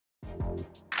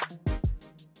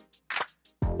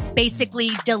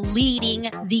basically deleting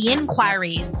the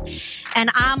inquiries. And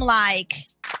I'm like,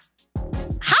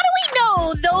 how do we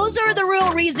know those are the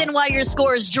real reason why your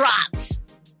scores dropped?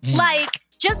 Like,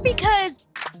 just because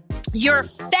you're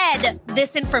fed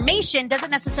this information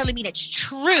doesn't necessarily mean it's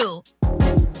true.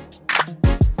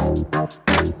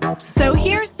 So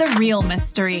here's the real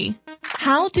mystery.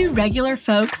 How do regular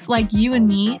folks like you and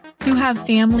me, who have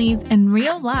families and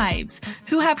real lives,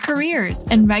 who have careers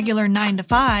and regular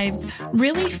 9-to-5s,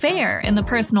 really fare in the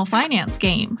personal finance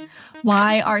game?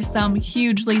 Why are some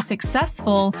hugely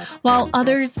successful while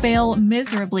others fail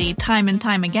miserably time and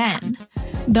time again?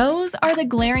 Those are the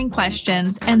glaring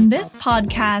questions, and this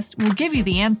podcast will give you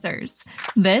the answers.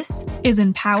 This is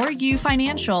Empower You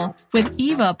Financial with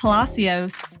Eva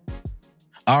Palacios.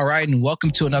 All right, and welcome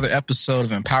to another episode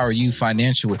of Empower You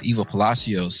Financial with Eva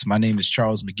Palacios. My name is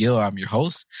Charles McGill. I'm your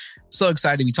host. So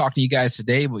excited to be talking to you guys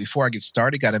today. But before I get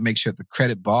started, got to make sure the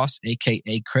credit boss,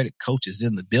 aka credit coach, is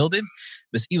in the building.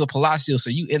 Miss Eva Palacios,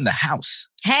 are you in the house?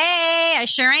 Hey, I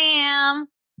sure am.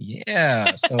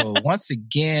 Yeah. So once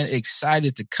again,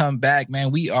 excited to come back,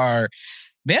 man. We a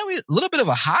little bit of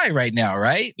a high right now,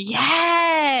 right?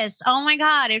 Yes. Oh my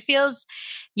God.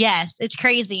 It's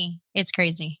crazy. It's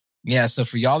crazy. Yeah. So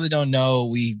for y'all that don't know,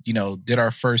 we, did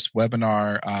our first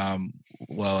webinar. I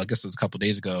guess it was a couple of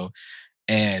days ago.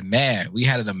 And man, we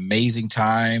had an amazing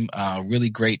time, really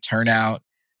great turnout.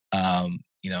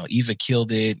 Eva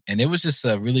killed it. And it was just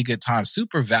a really good time,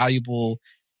 super valuable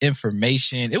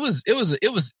information. It was,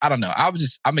 I don't know.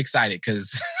 I'm excited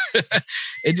because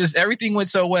everything went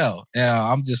so well.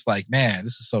 I'm just like, man,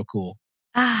 this is so cool.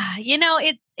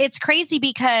 It's crazy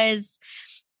because,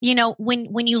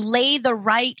 when you lay the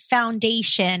right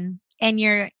foundation and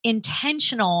you're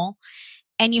intentional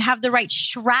and you have the right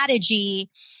strategy,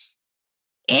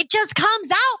 it just comes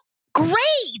out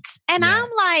great. And I'm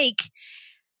like,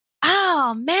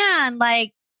 oh man,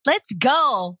 like, let's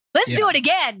go. Let's do it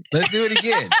again. Let's do it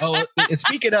again. Oh,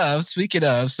 speaking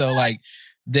of, so like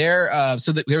there was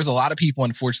a lot of people,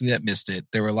 unfortunately, that missed it.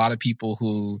 There were a lot of people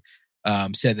who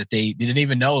said that they didn't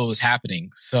even know it was happening.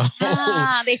 So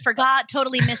they forgot,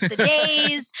 totally missed the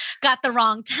days, got the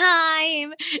wrong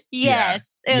time.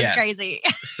 Yes, it was crazy.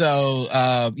 So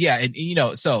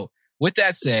and so with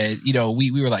that said,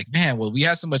 we were like, man, well, we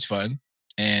had so much fun,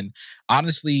 and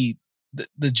honestly,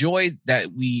 the joy that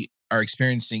we are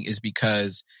experiencing is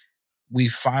because we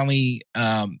finally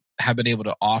have been able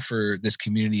to offer this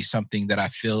community something that I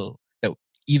feel that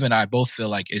Eva and I both feel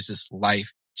like is just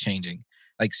life changing.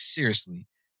 Like seriously,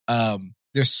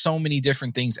 there's so many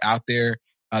different things out there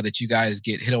that you guys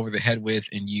get hit over the head with,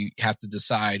 and you have to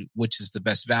decide which is the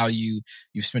best value.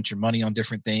 You've spent your money on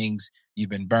different things. You've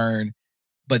been burned.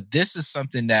 But this is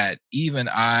something that even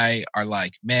I are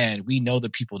like, man, we know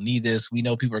that people need this. We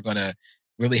know people are going to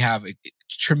really have a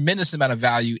tremendous amount of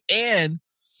value and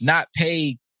not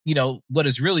pay, what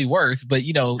it's really worth, but,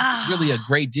 really a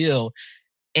great deal.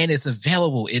 And it's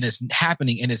available and it's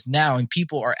happening and it's now, and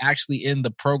people are actually in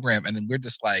the program. And we're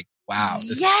just like, wow.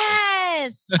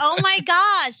 Yes. Oh my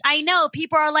gosh. I know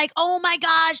people are like, oh my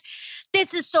gosh,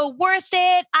 this is so worth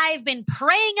it. I've been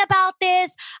praying about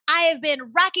this. I have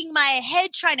been racking my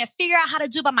head trying to figure out how to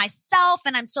do it by myself.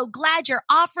 And I'm so glad you're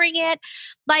offering it.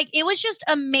 Like, it was just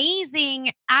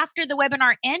amazing after the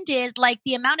webinar ended, like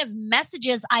the amount of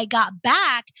messages I got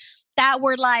back that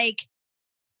were like,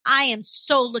 I am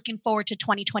so looking forward to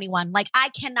 2021. Like, I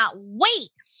cannot wait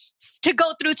to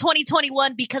go through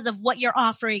 2021 because of what you're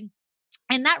offering.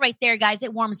 And that right there, guys,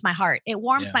 it warms my heart. It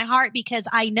warms my heart because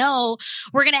I know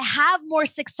we're going to have more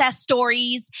success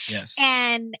stories. Yes.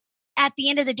 And at the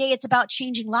end of the day, it's about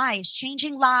changing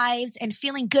lives and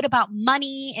feeling good about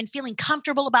money and feeling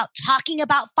comfortable about talking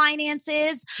about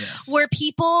finances, where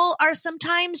people are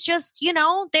sometimes just, they're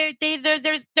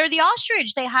the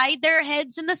ostrich. They hide their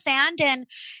heads in the sand and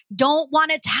don't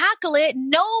want to tackle it,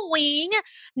 knowing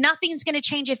nothing's going to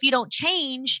change if you don't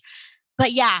change.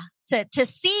 But to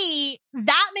see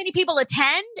that many people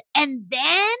attend and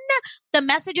then the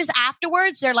messages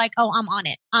afterwards, they're like, oh, I'm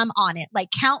on it. Like,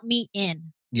 count me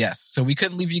in. Yes. So we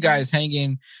couldn't leave you guys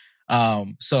hanging.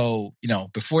 So,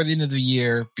 before the end of the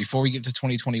year, before we get to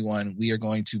 2021, we are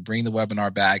going to bring the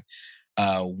webinar back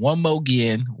one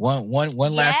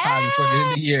last time before the end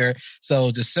of the year.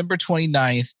 So December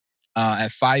 29th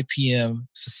at 5 p.m.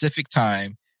 Pacific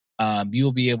time, you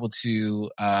will be able to,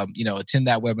 attend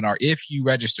that webinar if you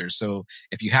register. So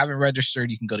if you haven't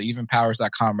registered, you can go to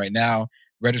evenpowers.com right now,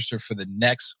 register for the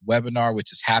next webinar,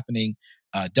 which is happening.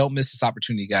 Don't miss this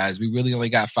opportunity, guys. We really only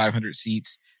got 500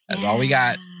 seats. That's all we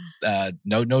got.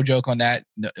 No joke on that.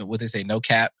 No, what they say, no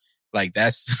cap. Like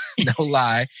that's no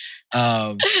lie.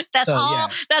 That's so, all. yeah.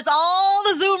 That's all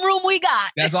the Zoom room we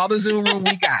got. That's all the Zoom room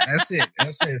we got. That's it.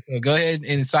 That's it. So go ahead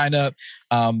and sign up.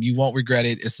 You won't regret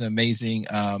it. It's an amazing,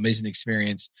 amazing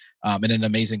experience, and an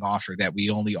amazing offer that we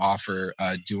only offer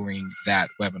during that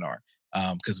webinar.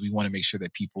 Because we want to make sure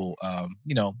that people,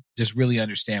 just really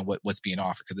understand what's being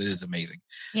offered, because it is amazing.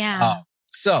 Yeah.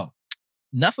 So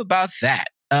enough about that.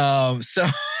 So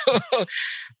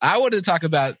I wanted to talk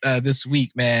about this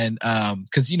week, man,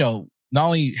 because not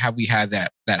only have we had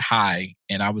that high,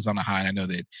 and I was on a high, and I know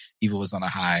that Eva was on a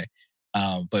high,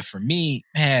 but for me,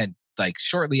 man, like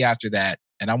shortly after that,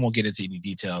 and I won't get into any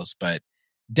details, but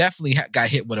definitely got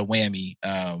hit with a whammy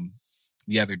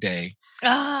the other day.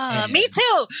 Me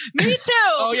too.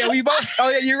 Oh yeah, we both.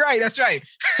 Oh yeah, you're right. That's right.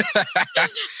 A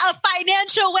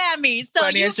financial whammy. So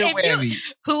whammy.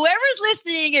 Whoever's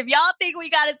listening, if y'all think we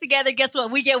got it together, guess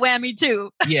what? We get whammy too.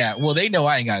 Yeah. Well, they know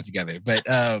I ain't got it together, but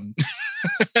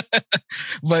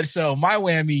but so my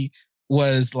whammy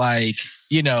was like,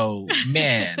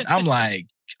 man, I'm like,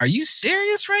 are you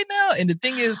serious right now? And the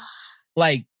thing is,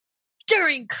 like,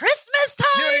 during Christmas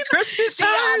time, the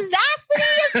audacity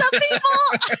of some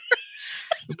people.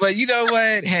 But you know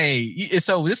what? Hey,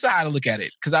 so this is how to look at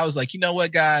it. Because I was like, you know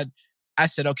what, God? I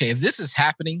said, okay, if this is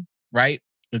happening, right?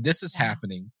 If this is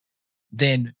happening,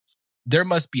 then there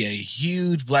must be a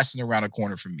huge blessing around the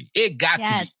corner for me. It got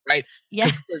to be, right?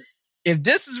 Yes. If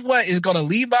this is what is going to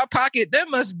leave my pocket, there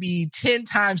must be 10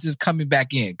 times this coming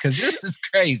back in, because this is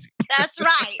crazy. That's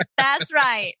right. That's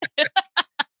right.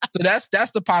 So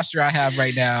that's the posture I have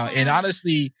right now. And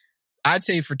honestly, I'd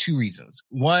say for two reasons.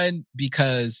 One,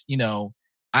 because,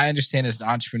 I understand as an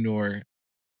entrepreneur,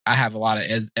 I have a lot of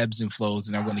ebbs and flows,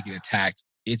 and I'm going to get attacked.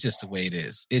 It's just the way it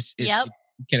is. You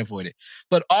can't avoid it.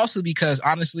 But also because,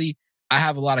 honestly, I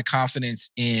have a lot of confidence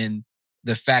in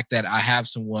the fact that I have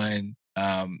someone,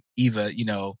 Eva,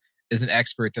 is an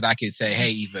expert that I could say, hey,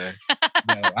 Eva,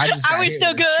 I just got Are we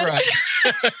still good?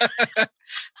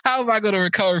 How am I going to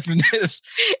recover from this?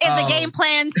 Is the game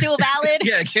plan still valid?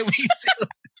 Yeah, can we still...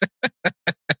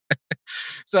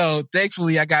 So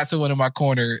thankfully, I got someone in my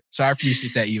corner. So I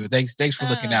appreciate that, Eva. Thanks for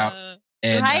looking out.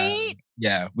 And right?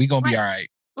 We're going to be all right.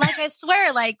 Like, I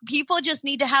swear, people just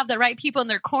need to have the right people in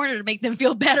their corner to make them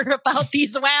feel better about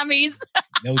these whammies.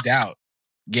 No doubt.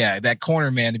 Yeah, that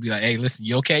corner man to be like, hey, listen,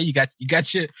 you okay? You got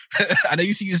your I know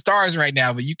you see the stars right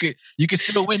now, but you could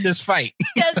still win this fight.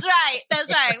 That's right.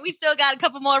 We still got a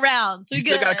couple more rounds. We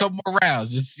still got a couple more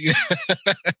rounds. Just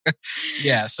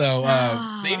yeah. So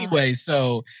anyway,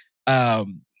 so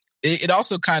it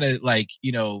also kind of like,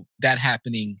 that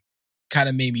happening kind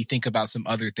of made me think about some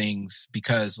other things,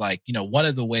 because one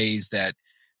of the ways that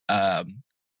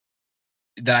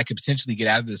that I could potentially get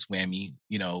out of this whammy,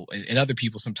 and other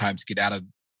people sometimes get out of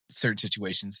certain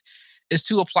situations, is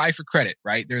to apply for credit,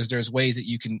 right? There's ways that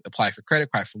you can apply for credit,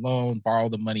 apply for loan, borrow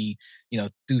the money,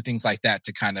 do things like that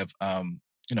to kind of,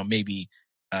 maybe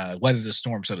weather the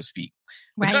storm, so to speak.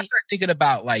 But then I start thinking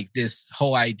about this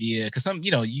whole idea, because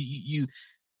you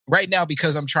right now,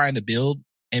 because I'm trying to build,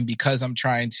 and because I'm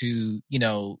trying to,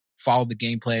 follow the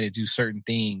game plan and do certain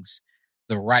things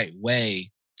the right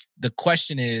way. The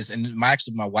question is, and my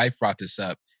wife brought this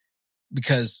up,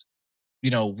 because,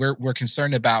 we're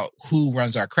concerned about who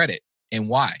runs our credit and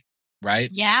why, right?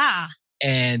 Yeah.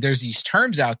 And there's these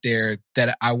terms out there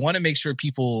that I want to make sure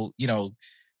people,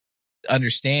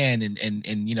 understand, and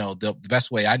the best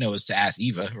way I know is to ask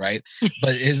Eva, right?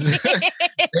 But there's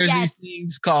these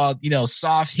things called,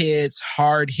 soft hits,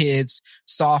 hard hits,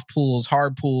 soft pulls,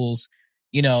 hard pulls.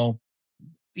 Eva,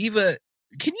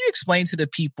 can you explain to the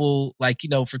people,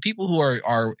 for people who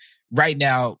are right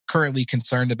now currently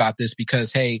concerned about this,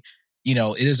 because, hey,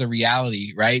 it is a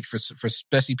reality, right? For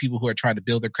especially people who are trying to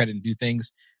build their credit and do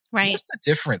things. Right. What's the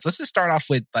difference? Let's just start off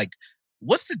with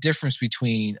what's the difference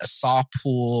between a soft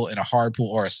pull and a hard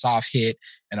pull, or a soft hit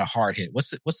and a hard hit?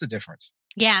 What's the difference?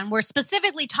 Yeah, and we're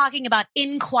specifically talking about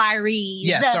inquiries.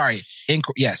 Yeah, sorry.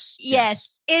 Yes.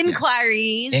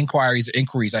 Inquiries. Inquiries.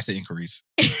 I say inquiries.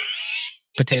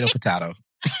 Potato. So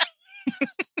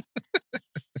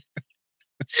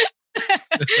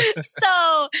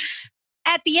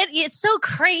at the end, it's so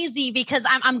crazy, because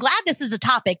I'm glad this is a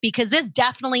topic, because this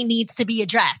definitely needs to be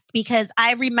addressed. Because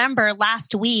I remember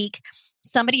last week,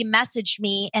 somebody messaged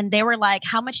me and they were like,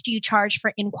 how much do you charge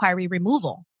for inquiry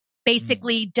removal?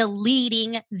 Basically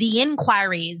deleting the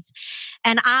inquiries.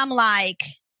 And I'm like,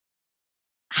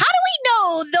 how do we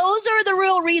know those are the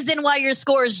real reason why your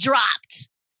scores dropped?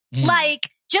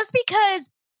 Just because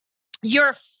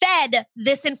you're fed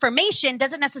this information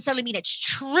doesn't necessarily mean it's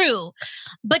true.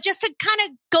 But just to kind of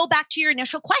go back to your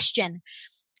initial question,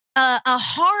 a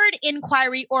hard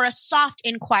inquiry or a soft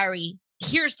inquiry.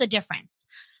 Here's the difference.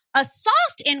 A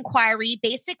soft inquiry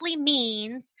basically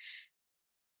means,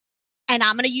 and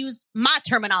I'm going to use my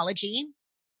terminology,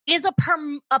 is a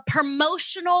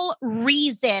promotional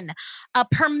reason, a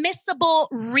permissible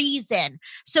reason.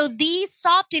 So these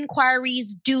soft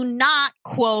inquiries do not,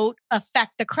 quote,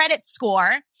 affect the credit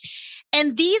score.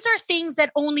 And these are things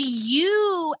that only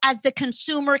you as the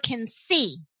consumer can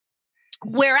see.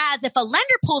 Whereas if a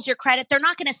lender pulls your credit, they're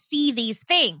not going to see these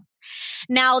things.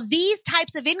 Now, these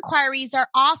types of inquiries are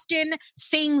often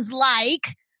things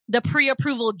like the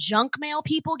pre-approval junk mail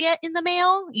people get in the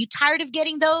mail. You tired of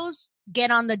getting those?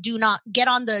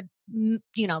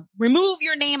 Remove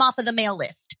your name off of the mail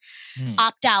list.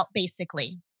 Opt out,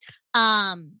 basically.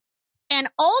 And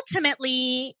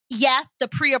ultimately, yes, the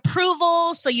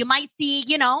pre-approval. So you might see,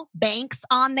 banks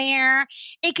on there.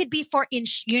 It could be for,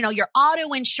 your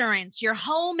auto insurance, your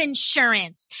home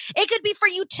insurance. It could be for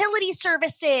utility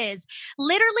services.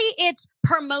 Literally, it's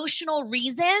promotional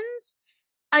reasons.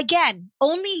 Again,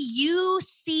 only you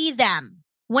see them.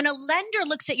 When a lender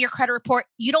looks at your credit report,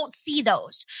 you don't see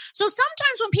those. So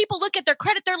sometimes when people look at their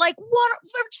credit, they're like, what?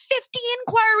 There's 50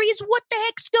 inquiries. What the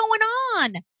heck's going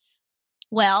on?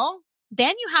 Well,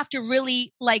 then you have to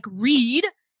really read,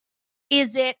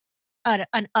 is it a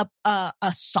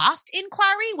soft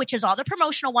inquiry, which is all the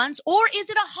promotional ones, or is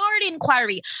it a hard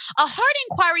inquiry? A hard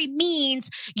inquiry means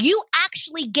you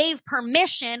actually gave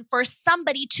permission for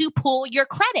somebody to pull your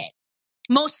credit,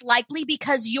 most likely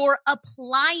because you're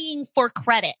applying for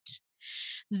credit.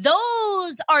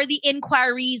 Those are the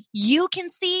inquiries you can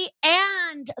see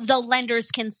and the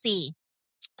lenders can see.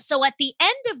 So at the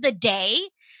end of the day,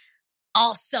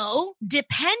 also,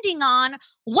 depending on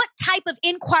what type of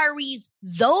inquiries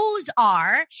those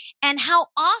are and how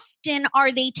often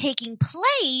are they taking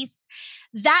place,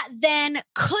 that then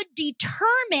could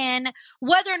determine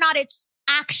whether or not it's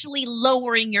actually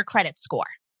lowering your credit score.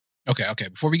 Okay.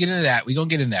 Before we get into that, we're going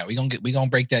to get into that. We're going to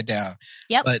break that down.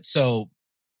 Yep. But so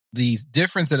the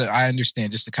difference that I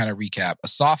understand, just to kind of recap, a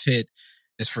soft hit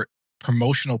is for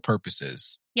promotional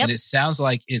purposes. Yep. And it sounds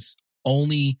like it's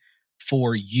only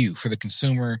for you, for the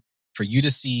consumer, for you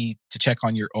to see, to check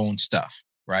on your own stuff,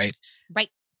 right? Right.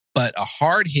 But a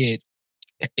hard hit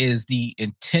is the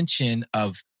intention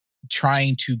of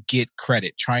trying to get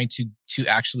credit, trying to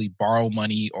actually borrow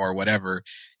money or whatever.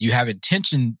 You have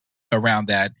intention around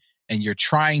that and you're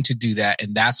trying to do that.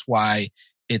 And that's why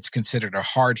it's considered a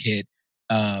hard hit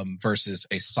versus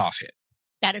a soft hit.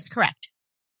 That is correct.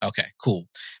 Okay, cool.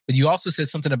 But you also said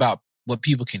something about what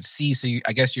people can see. So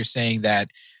I guess you're saying that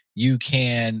you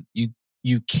can't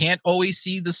always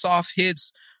see the soft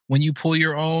hits when you pull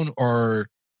your own, or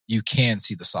you can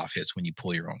see the soft hits when you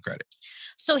pull your own credit?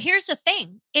 So here's the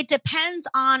thing. It depends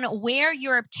on where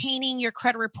you're obtaining your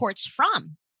credit reports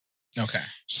from. Okay.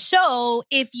 So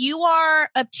if you are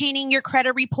obtaining your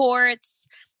credit reports,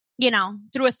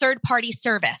 through a third-party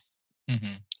service,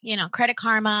 Credit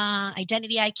Karma,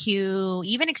 Identity IQ,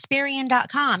 even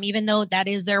Experian.com, even though that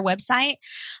is their website,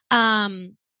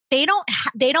 they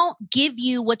don't give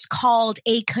you what's called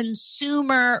a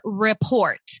consumer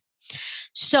report.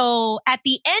 So at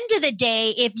the end of the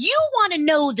day, if you want to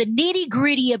know the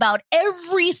nitty-gritty about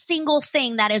every single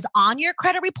thing that is on your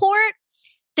credit report,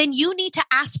 then you need to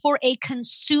ask for a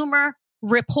consumer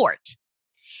report.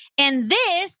 And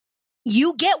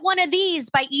you get one of these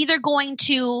by either going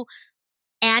to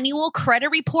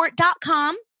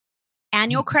annualcreditreport.com.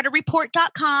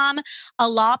 Annualcreditreport.com. A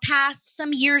law passed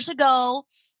some years ago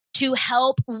to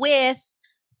help with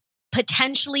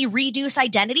potentially reduce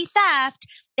identity theft.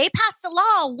 They passed a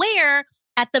law where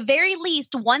at the very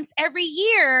least once every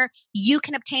year, you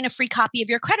can obtain a free copy of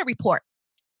your credit report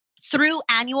through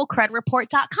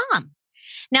annualcreditreport.com.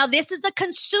 Now, this is a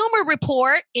consumer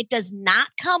report. It does not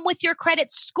come with your credit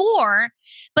score,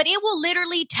 but it will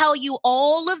literally tell you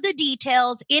all of the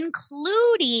details,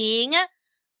 including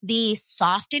the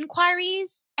soft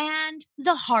inquiries and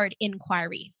the hard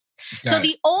inquiries. So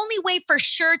the only way for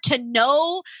sure to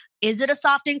know, is it a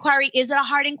soft inquiry? Is it a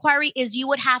hard inquiry? Is you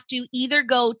would have to either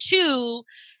go to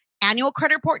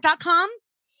annualcreditreport.com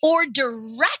or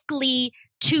directly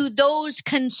to those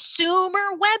consumer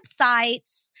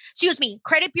websites,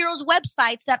 credit bureaus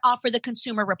websites that offer the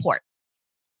consumer report.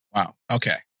 Wow.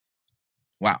 Okay.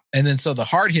 Wow. And then so the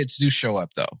hard hits do show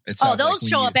up though. Those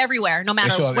show up everywhere, no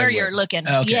matter where you're looking.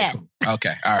 Okay, yes. Cool.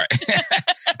 Okay. All right.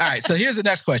 All right. So here's the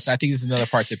next question. I think this is another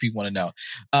part that people want to know,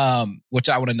 which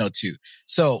I want to know too.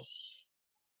 So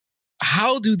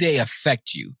how do they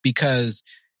affect you? Because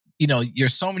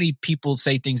there's so many people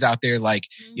say things out there like,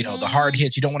 the hard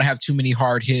hits, you don't want to have too many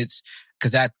hard hits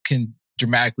because that can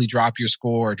dramatically drop your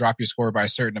score or drop your score by a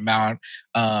certain amount.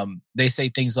 They say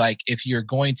things like, if you're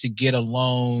going to get a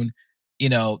loan,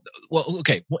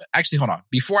 actually, hold on.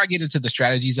 Before I get into the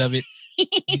strategies of it,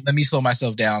 let me slow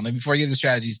myself down. Before I get into the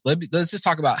strategies, let's just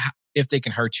talk about if they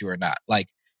can hurt you or not. Like,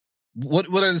 what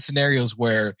are the scenarios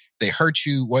where they hurt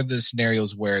you? What are the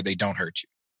scenarios where they don't hurt you?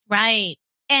 Right.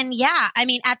 And yeah, I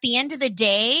mean, at the end of the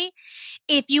day,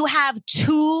 if you have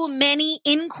too many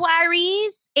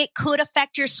inquiries, it could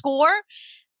affect your score.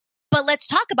 But let's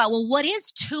talk about, well, what is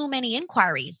too many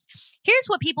inquiries? Here's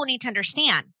what people need to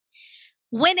understand.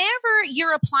 Whenever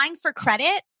you're applying for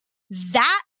credit,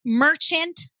 that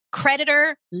merchant,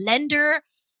 creditor, lender,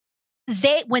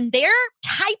 when they're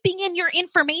typing in your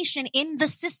information in the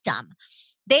system,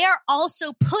 they are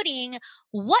also putting,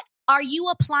 what are you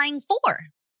applying for?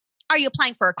 Are you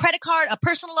applying for a credit card, a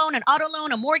personal loan, an auto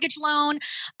loan, a mortgage loan,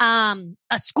 a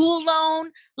school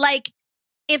loan? Like,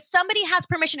 if somebody has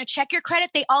permission to check your credit,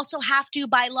 they also have to,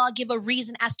 by law, give a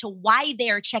reason as to why they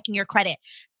are checking your credit.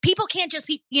 People can't just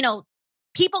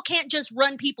people can't just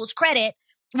run people's credit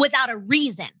without a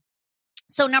reason.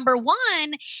 So number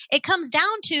one, it comes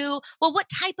down to, well, what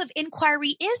type of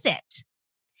inquiry is it?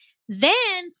 Then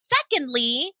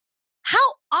secondly, how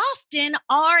often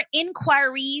are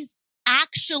inquiries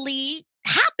actually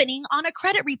happening on a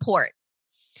credit report?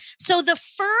 So the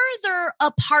further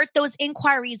apart those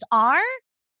inquiries are,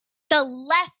 the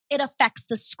less it affects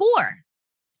the score.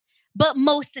 But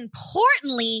most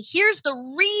importantly, here's the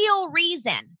real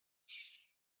reason.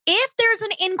 If there's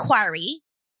an inquiry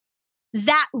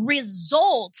that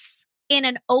results in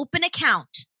an open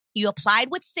account, you applied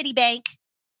with Citibank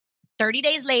 30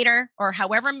 days later, or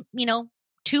however,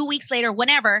 2 weeks later,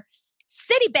 whenever,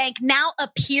 Citibank now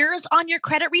appears on your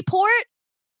credit report,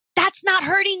 that's not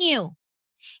hurting you.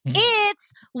 Mm-hmm.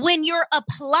 It's when you're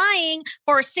applying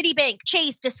for Citibank,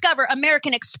 Chase, Discover,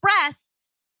 American Express,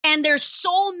 and there's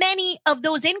so many of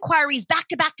those inquiries back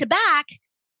to back to back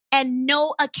and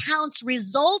no accounts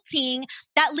resulting,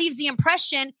 that leaves the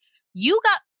impression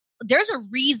there's a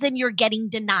reason you're getting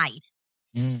denied.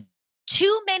 Mm.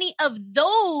 Too many of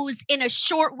those in a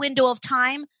short window of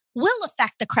time will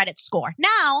affect the credit score.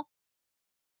 Now,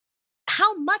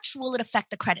 how much will it affect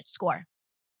the credit score?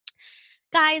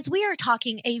 Guys, we are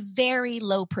talking a very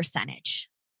low percentage.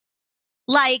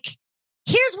 Like,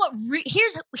 here's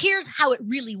how it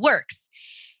really works.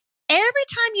 Every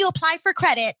time you apply for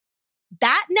credit,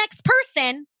 that next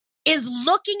person is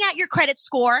looking at your credit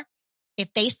score.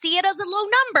 If they see it as a low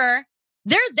number,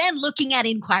 they're then looking at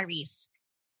inquiries.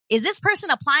 Is this person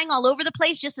applying all over the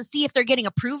place just to see if they're getting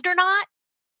approved or not?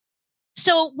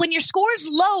 So when your score's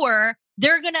lower,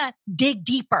 they're going to dig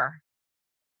deeper.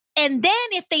 And then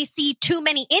if they see too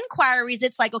many inquiries,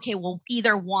 it's like, okay, well,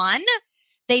 either one,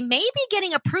 they may be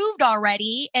getting approved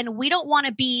already, and we don't want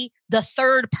to be the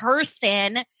third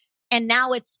person, and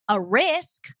now it's a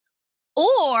risk.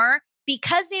 Or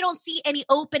because they don't see any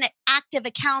open active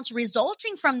accounts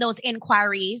resulting from those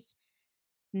inquiries,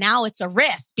 now it's a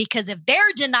risk, because if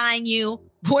they're denying you,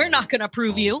 we're not going to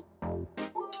approve you.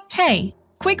 Hey,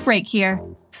 quick break here.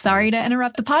 Sorry to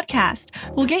interrupt the podcast.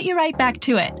 We'll get you right back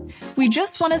to it. We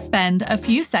just want to spend a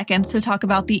few seconds to talk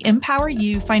about the Empower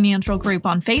You Financial Group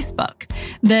on Facebook.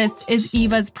 This is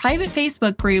Eva's private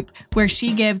Facebook group where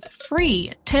she gives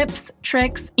free tips,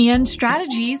 tricks, and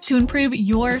strategies to improve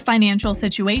your financial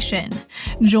situation.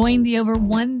 Join the over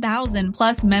 1,000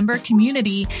 plus member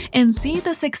community and see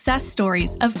the success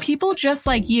stories of people just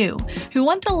like you who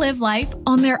want to live life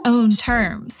on their own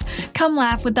terms. Come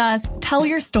laugh with us, tell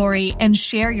your story, and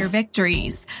share your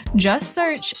victories. Just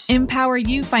search Empower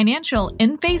You Financial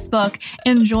in Facebook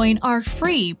and join our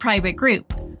free private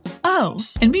group. Oh,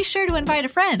 and be sure to invite a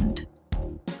friend.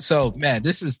 So, man,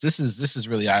 this is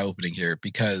really eye-opening here,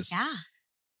 because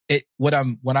what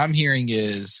I'm hearing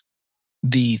is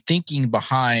the thinking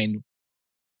behind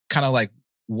kind of like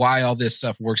why all this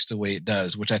stuff works the way it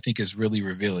does, which I think is really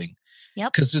revealing.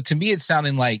 Yep. Because to me, it's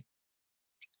sounding like,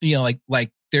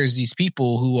 like there's these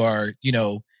people who are,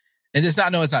 and it's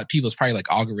not people, it's probably like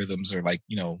algorithms or like,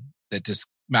 that just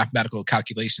mathematical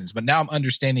calculations. But now I'm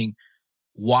understanding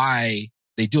why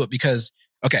they do it, because,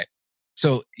 okay,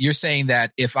 so you're saying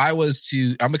that if I'm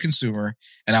a consumer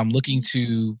and I'm looking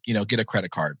to, get a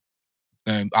credit card,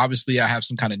 and obviously I have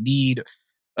some kind of need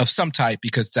of some type,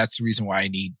 because that's the reason why I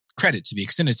need credit to be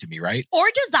extended to me, right? Or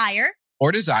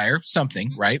desire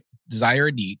something, right? Desire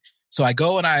or need. So I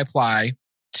go and I apply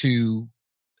to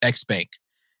X bank,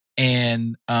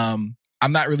 and I'm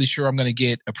not really sure I'm going to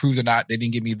get approved or not. They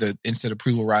didn't give me the instant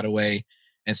approval right away.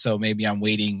 And so maybe I'm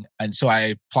waiting. And so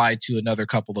I applied to another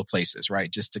couple of places,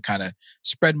 right? Just to kind of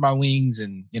spread my wings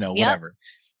and, whatever.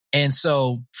 And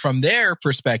so from their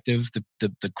perspective,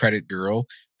 the credit bureau,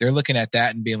 they're looking at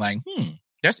that and being like,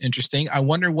 that's interesting. I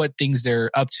wonder what things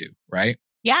they're up to, right?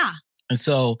 Yeah. And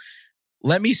so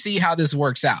let me see how this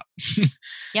works out.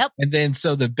 Yep. And then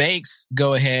so the banks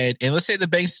go ahead and let's say the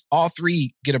banks, all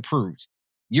three get approved.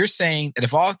 You're saying that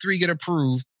if all three get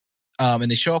approved and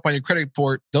they show up on your credit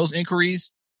report, those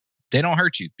inquiries, they don't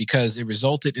hurt you because it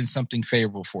resulted in something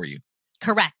favorable for you.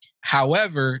 Correct.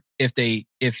 However, if they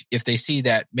see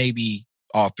that maybe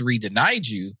all three denied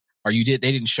you or they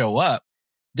didn't show up,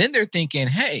 then they're thinking,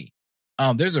 hey,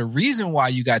 there's a reason why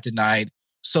you got denied.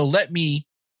 So let me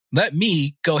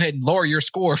go ahead and lower your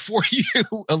score for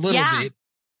you a little bit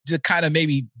to kind of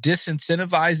maybe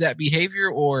disincentivize that behavior,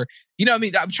 or, you know what I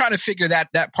mean? I'm trying to figure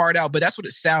that part out, but that's what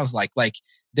it sounds like. Like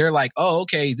they're like, oh,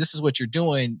 okay, this is what you're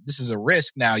doing. This is a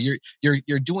risk now. You're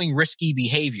doing risky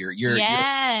behavior. You're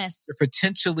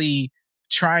potentially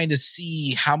trying to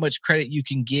see how much credit you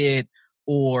can get,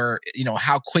 or, you know,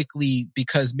 how quickly,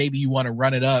 because maybe you want to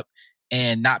run it up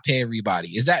and not pay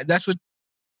everybody. That's what?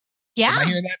 Yeah. Am I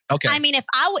hearing that? Okay. I mean, if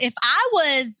I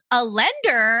was a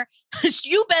lender,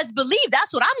 you best believe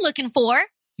that's what I'm looking for.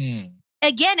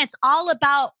 Again, it's all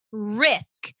about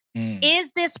risk.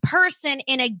 Is this person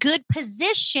in a good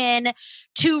position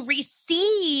to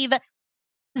receive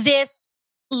this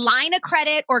line of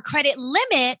credit or credit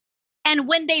limit? And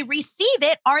when they receive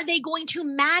it, are they going to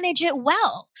manage it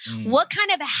well? What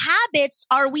kind of habits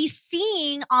are we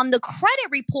seeing on the credit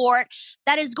report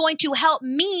that is going to help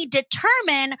me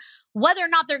determine whether or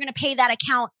not they're going to pay that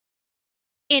account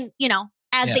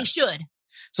as they should?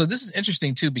 So this is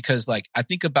interesting too, because like I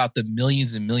think about the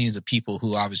millions and millions of people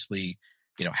who obviously,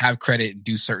 you know, have credit and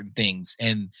do certain things,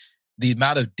 and the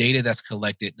amount of data that's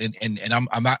collected, and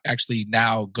I'm not actually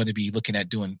now going to be looking at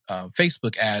doing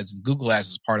Facebook ads and Google ads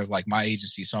as part of like my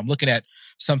agency. So I'm looking at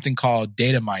something called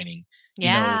data mining. You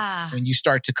know, when you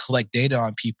start to collect data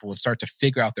on people and start to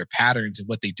figure out their patterns and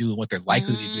what they do and what they're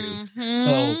likely to do.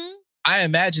 So I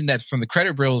imagine that from the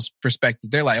credit bureau's perspective,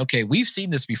 they're like, okay, we've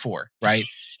seen this before, right?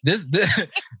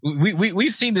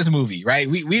 We've seen this movie, right?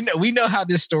 We know how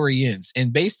this story ends,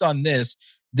 and based on this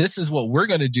is what we're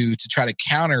going to do to try to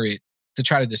counter it, to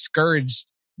try to discourage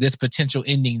this potential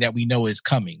ending that we know is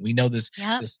coming. We know this.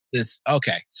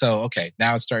 Okay,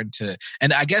 now it's starting to,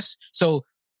 and I guess so.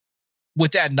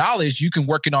 With that knowledge, you can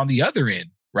work it on the other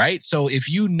end, right? So if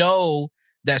you know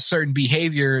that certain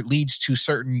behavior leads to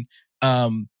certain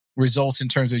results in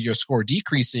terms of your score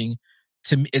decreasing,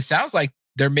 to me, it sounds like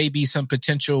there may be some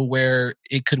potential where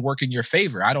it could work in your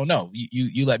favor. I don't know.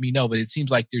 You let me know, but it seems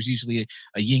like there's usually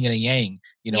a yin and a yang,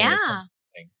 you know. When it comes to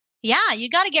things. Yeah, you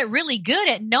got to get really good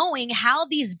at knowing how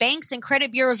these banks and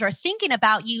credit bureaus are thinking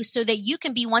about you so that you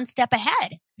can be one step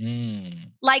ahead.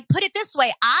 Like, put it this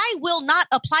way, I will not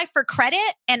apply for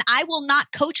credit and I will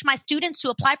not coach my students to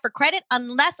apply for credit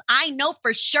unless I know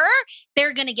for sure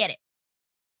they're going to get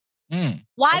it.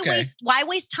 Why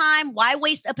waste time? Why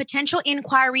waste a potential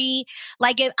inquiry?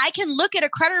 Like, if I can look at a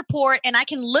credit report and I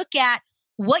can look at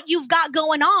what you've got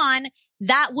going on,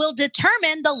 that will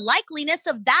determine the likeliness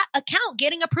of that account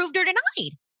getting approved or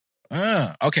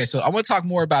denied. Okay. So I want to talk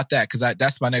more about that, because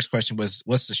that's my next question was,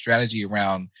 what's the strategy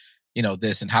around, you know,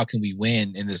 this, and how can we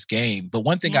win in this game? But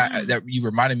one thing that you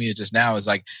reminded me of just now is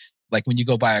like when you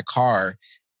go buy a car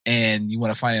and you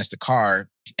want to finance the car,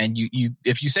 and you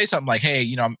if you say something like, hey,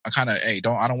 you know, I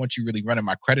don't want you really running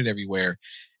my credit everywhere.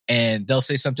 And they'll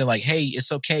say something like, hey,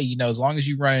 it's okay. You know, as long as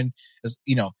you run,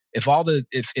 you know, if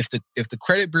the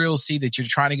credit bureaus see that you're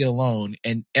trying to get a loan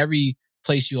and every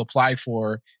place you apply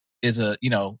for is an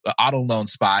auto loan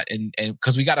spot, and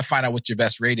because we got to find out what your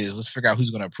best rate is. Let's figure out who's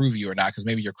going to approve you or not, because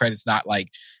maybe your credit's not like,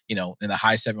 you know, in the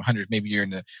high 700s. Maybe you're in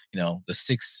the, you know, the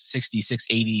 660,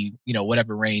 680, you know,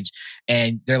 whatever range.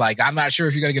 And they're like, I'm not sure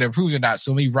if you're going to get approved or not.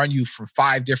 So let me run you for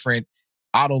 5 different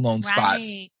auto loan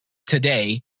spots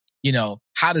today. You know,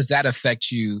 how does that affect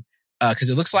you? Because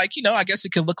it looks like, you know, I guess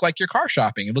it could look like you're car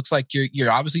shopping. It looks like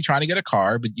you're obviously trying to get a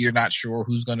car, but you're not sure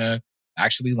who's going to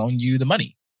actually loan you the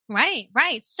money. Right.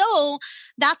 So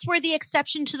that's where the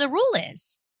exception to the rule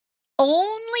is.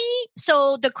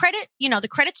 So the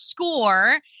credit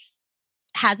score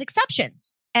has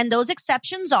exceptions. And those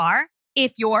exceptions are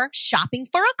if you're shopping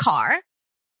for a car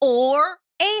or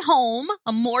a home,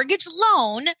 a mortgage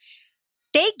loan,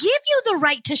 they give you the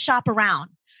right to shop around.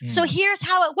 So here's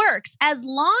how it works. As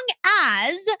long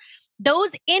as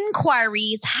those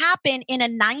inquiries happen in a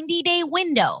 90-day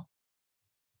window,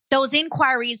 those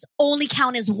inquiries only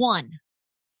count as one.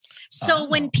 So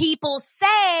when people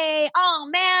say, oh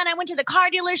man, I went to the car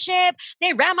dealership,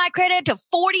 they ran my credit to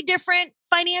 40 different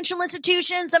financial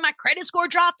institutions and my credit score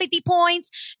dropped 50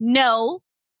 points. No,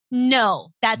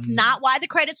 No, that's not why the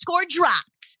credit score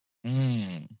dropped.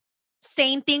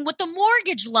 Same thing with the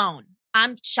mortgage loan.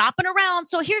 I'm shopping around.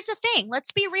 So here's the thing.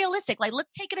 Let's be realistic. Like,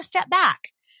 let's take it a step back.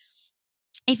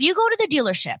 If you go to the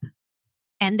dealership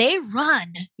and they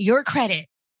run your credit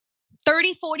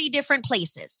 30, 40 different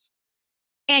places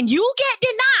and you get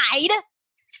denied,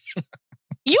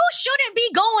 you shouldn't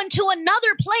be going to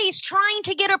another place trying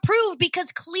to get approved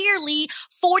because clearly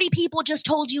 40 people just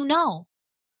told you no.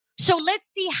 So let's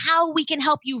see how we can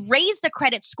help you raise the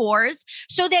credit scores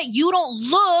so that you don't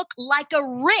look like a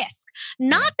risk.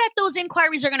 Not that those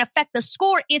inquiries are going to affect the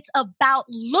score. It's about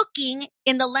looking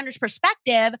in the lender's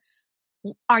perspective.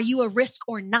 Are you a risk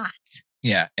or not?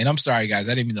 Yeah. And I'm sorry, guys.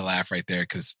 I didn't mean to laugh right there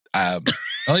because the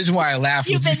only reason why I laughed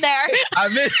was... You've been there.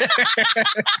 I've been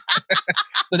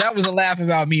So that was a laugh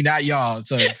about me, not y'all.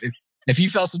 So if you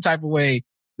felt some type of way,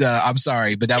 I'm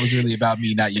sorry, but that was really about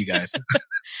me, not you guys.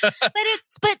 But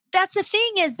that's the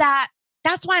thing is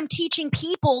that's why I'm teaching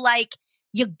people, like,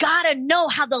 you gotta know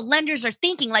how the lenders are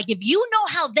thinking. Like, if you know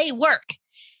how they work,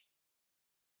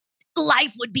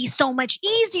 life would be so much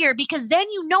easier because then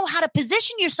you know how to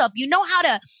position yourself. You know how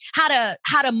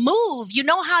to move. You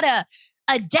know how to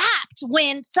adapt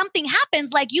when something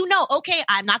happens. Like, okay,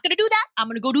 I'm not going to do that. I'm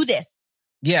going to go do this.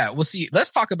 Yeah. Well, see,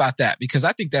 let's talk about that because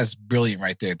I think that's brilliant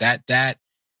right there. That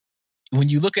when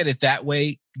you look at it that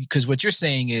way, because what you're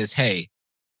saying is, hey,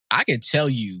 I can tell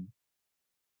you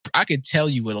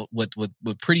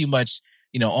with pretty much,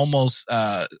 almost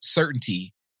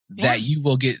certainty that you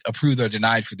will get approved or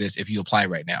denied for this if you apply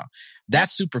right now.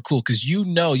 That's super cool because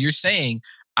you're saying,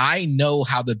 I know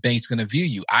how the bank's going to view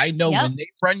you. I know when they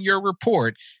run your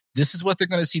report, this is what they're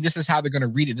going to see. This is how they're going to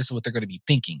read it. This is what they're going to be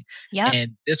thinking. Yep.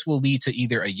 And this will lead to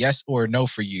either a yes or a no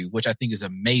for you, which I think is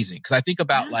amazing. Because I think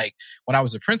about like when I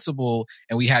was a principal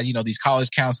and we had, these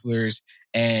college counselors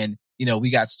and, we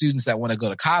got students that want to go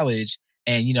to college.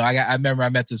 And, I remember I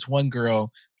met this one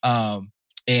girl,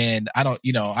 and I don't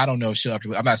know if she'll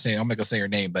ever, I'm not going to say her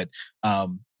name, but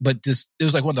it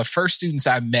was like one of the first students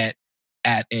I met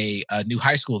at a new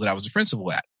high school that I was a principal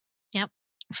at. Yep.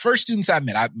 First students I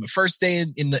met, my first day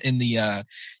in the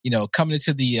coming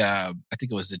into the, I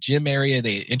think it was the gym area.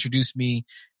 They introduced me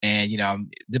and,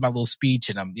 did my little speech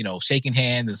and I'm, shaking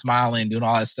hands and smiling, doing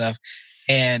all that stuff.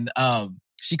 And,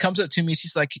 she comes up to me.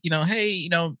 She's like, hey,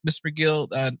 Mr.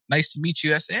 McGill, nice to meet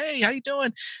you. I said, hey, how you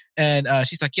doing? And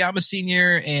she's like, yeah, I'm a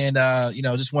senior and,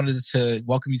 just wanted to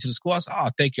welcome you to the school. I said, oh,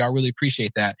 thank you. I really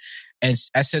appreciate that. And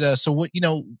I said, so what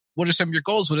are some of your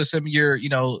goals? What are some of your,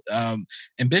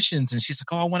 ambitions? And she's like,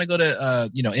 oh, I want to go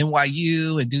to,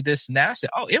 NYU and do this and that. I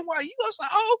said, oh, NYU? I was like,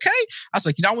 oh, okay. I was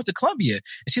like, I went to Columbia.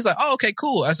 And she's like, oh, okay,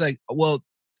 cool. I was like, well,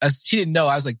 she didn't know.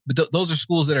 I was like, but those are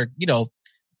schools that are,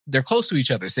 they're close to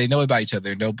each other. So they know about each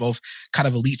other. They're both kind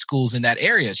of elite schools in that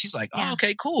area. She's like, oh,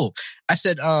 okay, cool. I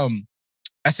said,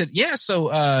 yeah.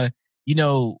 So,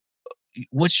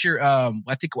 what's your,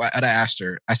 I think I asked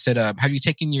her, I said, have you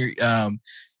taken your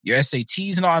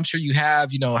SATs and all? I'm sure you have,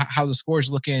 how the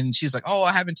scores looking. She's like, oh,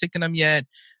 I haven't taken them yet.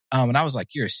 And I was like,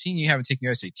 you're a senior. You haven't taken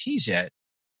your SATs yet.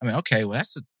 I mean, okay, well,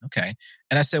 okay.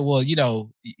 And I said, well,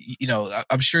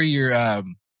 I'm sure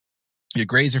your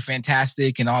grades are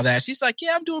fantastic and all that. She's like,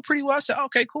 yeah, I'm doing pretty well. I said,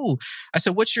 okay, cool. I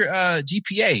said, what's your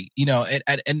GPA?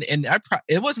 And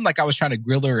it wasn't like I was trying to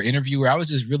grill her or interview her. I was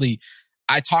just really,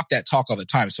 I talk that talk all the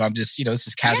time. So I'm just, this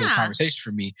is casual conversation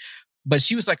for me. But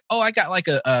she was like, oh, I got like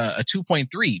a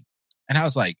 2.3. And I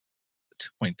was like,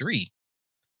 2.3?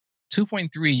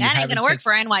 2.3. That ain't going to work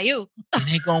for NYU.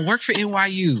 It ain't going to work for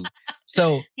NYU.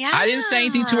 So I didn't say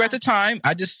anything to her at the time.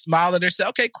 I just smiled at her and said,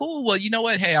 okay, cool. Well, you know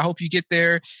what? Hey, I hope you get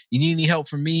there. You need any help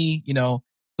from me,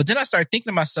 But then I started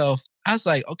thinking to myself, I was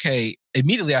like, okay,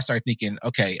 immediately I started thinking,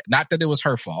 okay, not that it was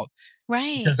her fault.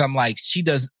 Right. Because I'm like, she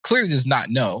clearly does not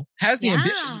know, has the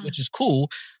ambition, which is cool.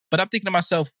 But I'm thinking to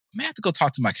myself, I have to go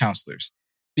talk to my counselors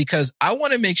because I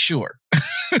want to make sure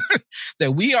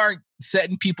that we aren't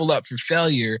setting people up for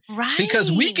failure. Right.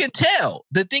 Because we can tell.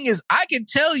 The thing is, I can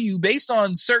tell you based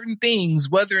on certain things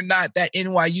whether or not that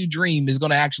NYU dream is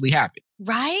going to actually happen.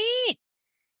 Right.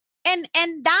 And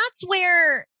that's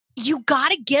where you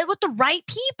got to get with the right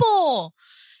people.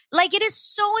 Like, it is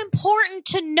so important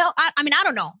to know. I mean, I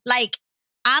don't know. Like,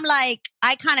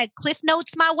 I kind of cliff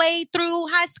notes my way through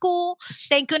high school.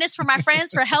 Thank goodness for my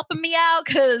friends for helping me out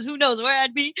because who knows where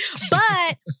I'd be.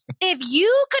 But if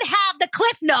you could have the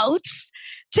cliff notes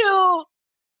to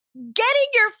getting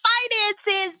your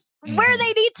finances where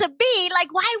they need to be,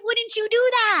 like, why wouldn't you do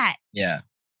that? Yeah.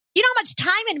 You know how much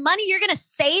time and money you're going to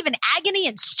save and agony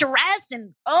and stress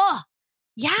and,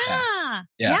 Yeah.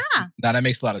 That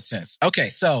makes a lot of sense. Okay.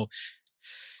 So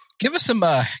Give us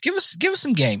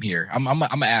some game here. I'm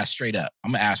gonna ask straight up.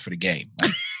 I'm gonna ask for the game.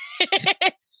 Like,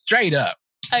 straight up.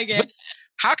 Okay.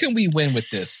 How can we win with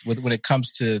this when it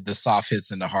comes to the soft hits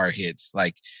and the hard hits?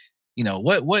 Like,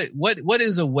 what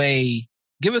is a way?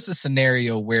 Give us a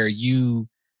scenario where you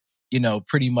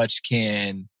pretty much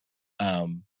can,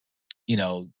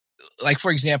 like,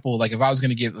 for example, like if I was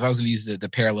going to use the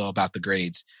parallel about the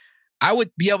grades, I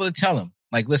would be able to tell them,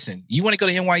 like, listen, you want to go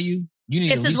to NYU? You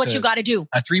need this is what you got to do.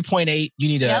 A 3.8. You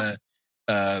need a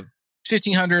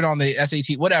 1,500 on the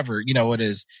SAT, whatever, it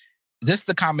is. This is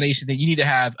the combination that you need to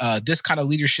have this kind of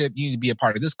leadership. You need to be a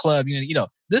part of this club.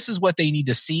 This is what they need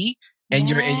to see. And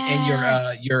your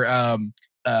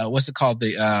what's it called?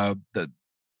 I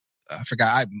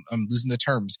forgot. I'm losing the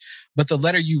terms, but the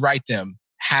letter you write them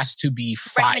has to be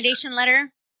fire. Recommendation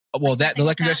letter. Well, the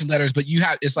recommendation letters, but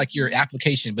it's like your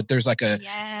application, but there's like a,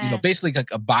 basically like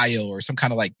a bio or some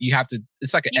kind of like, you have to,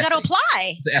 it's like an essay. You got to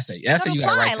apply. It's an essay. You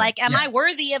got to write. Like, am I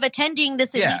worthy of attending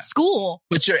this elite school?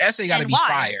 But your essay got to be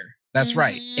fire. That's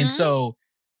right. And so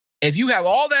if you have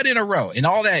all that in a row and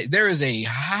all that, there is a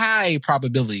high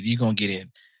probability that you're going to get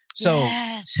in. So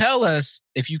tell us,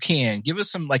 if you can, give us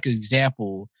some like an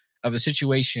example of a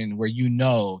situation where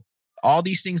all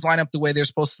these things line up the way they're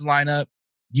supposed to line up,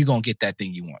 you're going to get that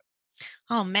thing you want.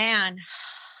 Oh, man.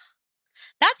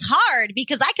 That's hard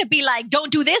because I could be like, don't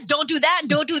do this, don't do that, and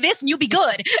don't do this, and you'll be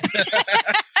good.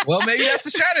 Well, maybe that's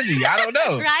the strategy. I don't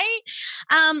know. Right?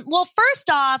 Well, first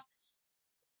off,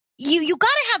 you got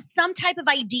to have some type of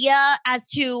idea as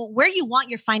to where you want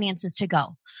your finances to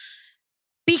go.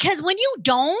 Because when you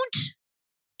don't,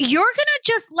 you're going to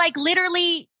just like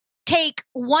literally take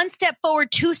one step forward,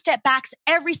 two step backs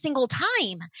every single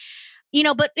time.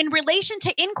 But in relation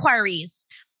to inquiries,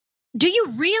 do you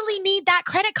really need that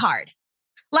credit card?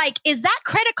 Like, is that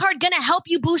credit card going to help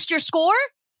you boost your score?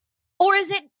 Or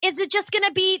is it just going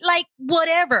to be like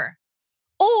whatever?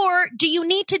 Or do you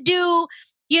need to do,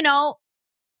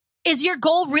 is your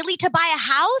goal really to buy a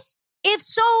house? If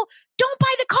so, don't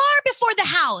buy the car before the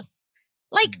house.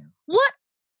 Like, what?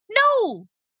 No.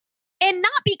 And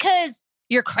not because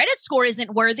your credit score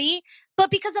isn't worthy,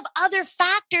 but because of other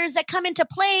factors that come into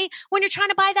play when you're trying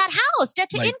to buy that house. Debt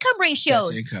to income ratios.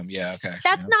 Debt to income, yeah, okay.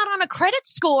 That's not on a credit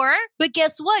score. But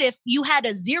guess what? If you had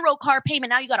a zero car payment,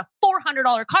 now you got a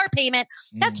 $400 car payment.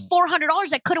 That's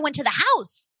 $400 that could have went to the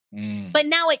house. But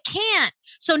now it can't.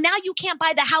 So now you can't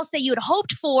buy the house that you had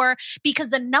hoped for because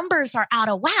the numbers are out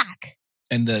of whack.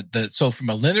 And so from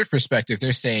a lender perspective,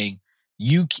 they're saying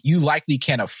you likely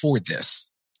can't afford this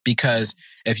because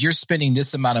if you're spending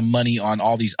this amount of money on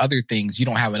all these other things, you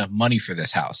don't have enough money for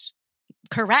this house.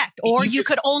 Correct. Or you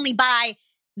could only buy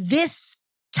this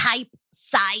type,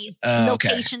 size,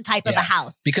 location type of a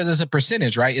house. Because it's a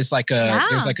percentage, right? It's like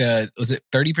there's like was it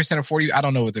 30% or 40? I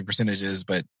don't know what the percentage is,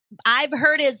 but I've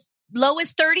heard as low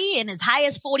as 30 and as high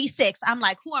as 46. I'm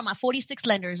like, who are my 46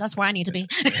 lenders? That's where I need to be.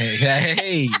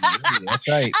 Hey, that's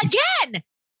right. Again,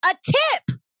 a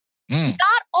tip. Not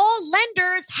all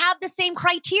lenders have the same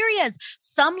criterias.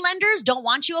 Some lenders don't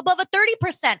want you above a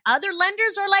 30%. Other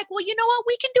lenders are like, well, you know what?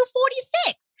 We can do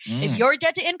 46. If your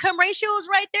debt to income ratio is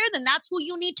right there, then that's who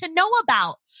you need to know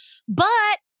about.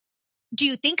 But do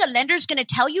you think a lender's going to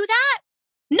tell you that?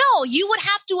 No, you would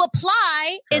have to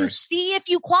apply and see if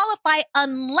you qualify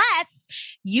unless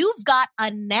you've got a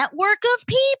network of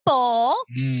people.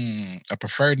 A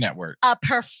preferred network. A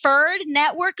preferred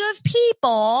network of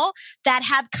people that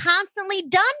have constantly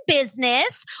done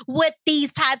business with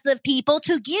these types of people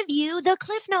to give you the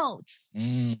Cliff Notes.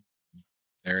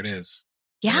 There it is.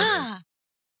 Yeah.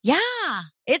 Yeah.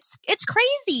 It's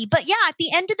crazy. But yeah, at the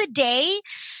end of the day,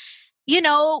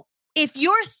 if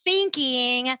you're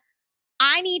thinking,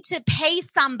 I need to pay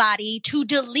somebody to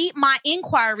delete my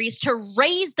inquiries to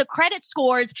raise the credit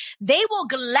scores, they will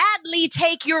gladly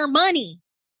take your money.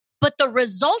 But the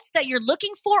results that you're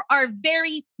looking for are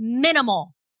very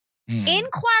minimal.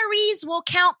 Inquiries will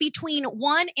count between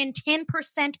 1 and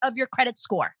 10% of your credit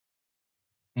score.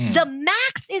 The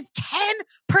max is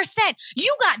 10%.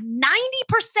 You got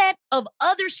 90% of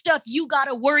other stuff you got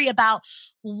to worry about.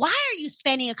 Why are you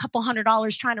spending a couple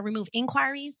 $100 trying to remove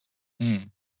inquiries?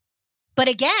 But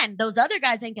again, those other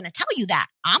guys ain't going to tell you that.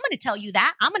 I'm going to tell you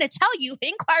that. I'm going to tell you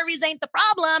inquiries ain't the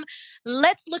problem.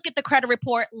 Let's look at the credit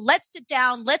report. Let's sit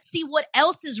down. Let's see what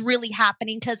else is really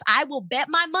happening because I will bet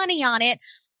my money on it.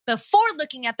 Before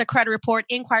looking at the credit report,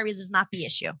 inquiries is not the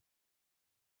issue.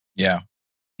 Yeah.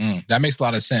 That makes a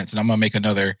lot of sense. And I'm going to make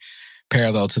another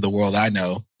parallel to the world I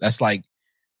know. That's like,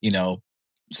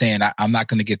 saying I'm not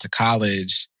going to get to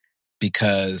college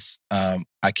because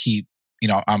I keep,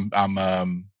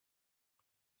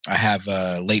 I have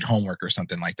late homework or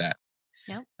something like that.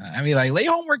 Yep. I mean, like late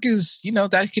homework is,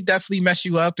 that could definitely mess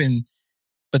you up,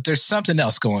 but there's something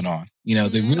else going on.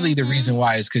 The reason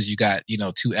why is because you got,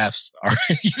 2 Fs or,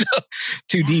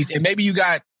 2 Ds. And maybe you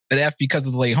got an F because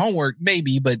of the late homework,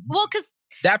 maybe, but because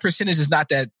that percentage is not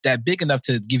that big enough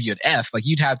to give you an F. Like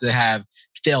you'd have to have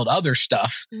failed other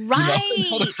stuff. Right.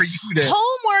 In order for you to...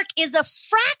 Homework is a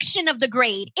fraction of the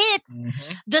grade. It's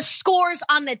the scores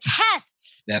on the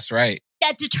tests. That's right.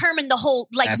 That determine the whole,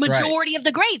 majority of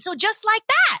the grade. So just like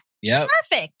that. Yeah.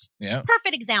 Perfect. Yeah.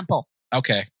 Perfect example.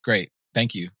 Okay, great.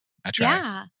 Thank you. I try.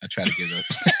 Yeah. I try to give it.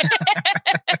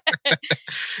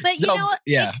 But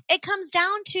it comes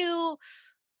down to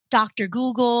Dr.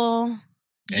 Google,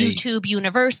 YouTube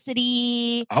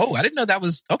University. Oh, I didn't know that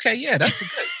was okay. Yeah, that's a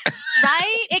good.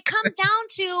 Right? It comes down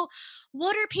to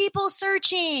what are people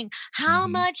searching? How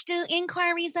much do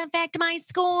inquiries affect my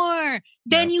score?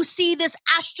 Then you see this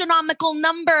astronomical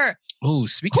number. Oh,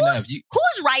 speaking of,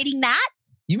 who's writing that?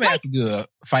 You may have to do a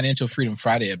Financial Freedom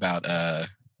Friday about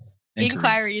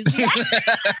inquiries.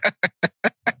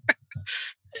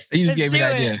 You just gave me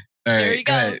an idea. All right, there you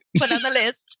go. Put on the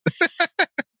list.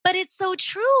 But it's so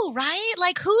true, right?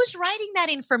 Like, who's writing that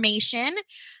information?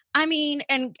 I mean,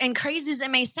 and crazy as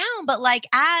it may sound, but like,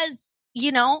 as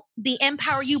the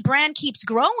Empower You brand keeps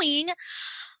growing,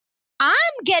 I'm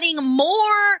getting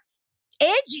more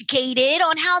educated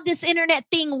on how this internet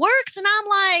thing works. And I'm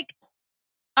like,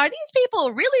 are these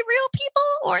people really real people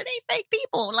or are they fake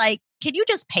people? Like, can you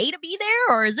just pay to be there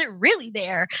or is it really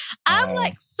there? I'm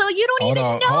like, so you don't even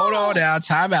know. Hold on now.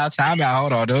 Time out.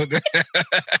 Hold on.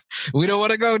 We don't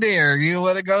want to go there. You don't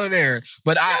want to go there.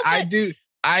 But I do.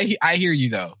 I hear you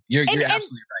though. You're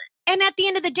absolutely right. And at the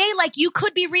end of the day, like you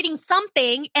could be reading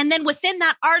something and then within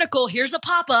that article, here's a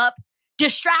pop-up,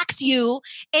 distracts you.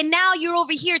 And now you're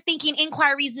over here thinking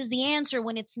inquiries is the answer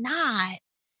when it's not.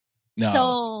 No.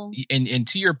 So, and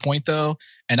to your point though,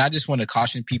 and I just want to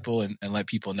caution people and let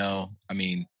people know, I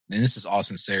mean, and this is all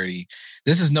sincerity,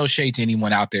 this is no shade to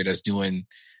anyone out there that's doing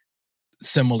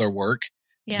similar work.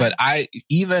 Yeah. But I,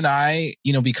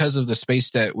 because of the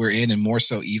space that we're in and more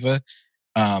so Eva,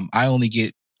 I only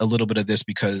get a little bit of this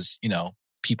because,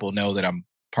 people know that I'm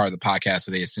part of the podcast,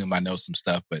 so they assume I know some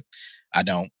stuff, but I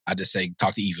don't. I just say,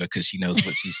 talk to Eva because she knows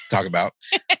what she's talking about.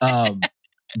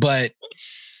 But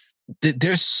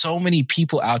there's so many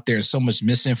people out there, so much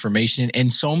misinformation,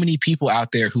 and so many people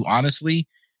out there who honestly,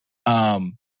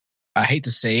 I hate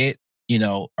to say it,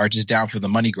 are just down for the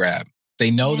money grab. They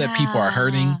know that people are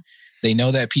hurting. They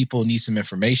know that people need some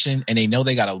information and they know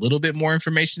they got a little bit more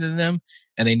information than them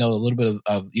and they know a little bit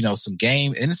of some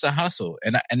game, and it's a hustle.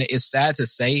 And it's sad to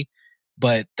say,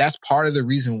 but that's part of the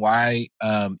reason why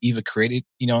Eva created,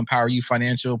 Empower You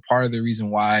Financial. Part of the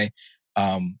reason why,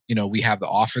 we have the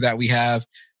offer that we have,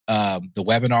 the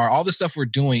webinar, all the stuff we're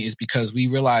doing is because we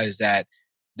realize that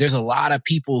there's a lot of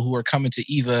people who are coming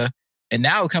to Eva and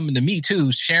now coming to me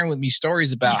too, sharing with me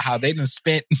stories about how they've been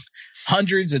spent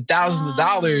hundreds of thousands of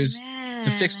dollars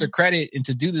to fix their credit and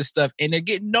to do this stuff, and they're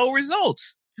getting no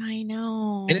results. I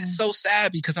know. And it's so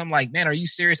sad because I'm like, man, are you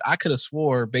serious? I could have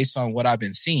swore based on what I've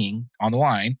been seeing on the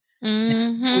line,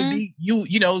 it would be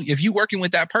if you working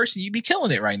with that person, you'd be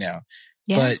killing it right now.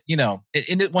 Yeah.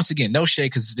 But once again, no shade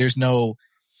because there's no.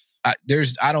 I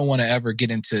don't want to ever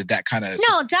get into that kind of.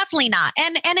 No, definitely not.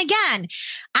 And again,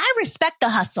 I respect the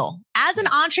hustle. As an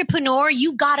entrepreneur,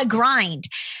 you gotta grind.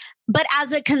 But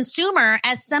as a consumer,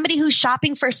 as somebody who's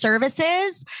shopping for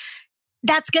services,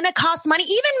 that's gonna cost money.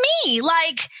 Even me,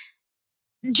 like,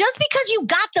 just because you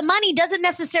got the money doesn't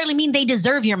necessarily mean they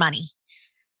deserve your money.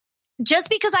 Just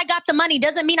because I got the money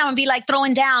doesn't mean I'm going to be like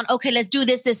throwing down, okay, let's do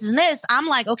this, this, and this. I'm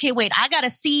like, okay, wait, I got to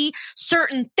see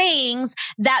certain things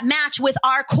that match with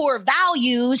our core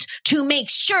values to make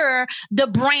sure the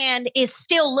brand is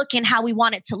still looking how we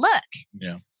want it to look.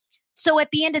 Yeah. So at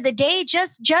the end of the day,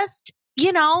 just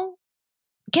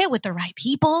get with the right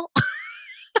people.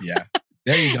 Yeah.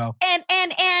 There you go. And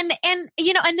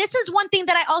this is one thing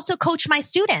that I also coach my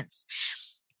students.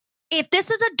 If this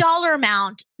is a dollar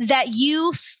amount that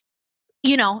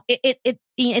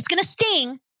it's going to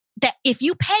sting, that if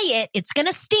you pay it, it's going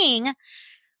to sting,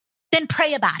 then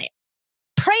pray about it.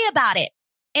 Pray about it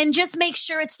and just make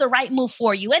sure it's the right move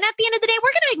for you. And at the end of the day,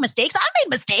 we're going to make mistakes. I've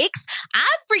made mistakes.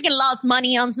 I've freaking lost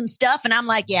money on some stuff. And I'm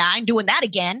like, yeah, I ain't doing that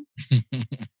again.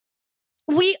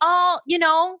 We all,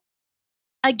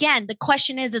 again, the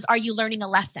question is, are you learning a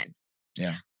lesson?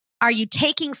 Yeah. Are you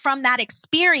taking from that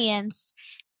experience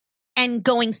and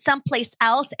going someplace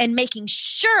else and making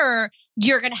sure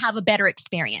you're going to have a better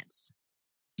experience?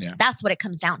 Yeah. That's what it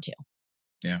comes down to.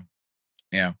 Yeah.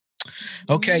 Yeah.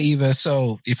 Okay, Eva.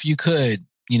 So if you could,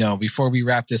 before we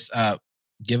wrap this up,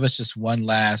 give us just one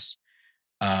last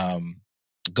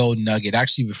Golden Nugget.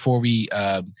 Actually, before we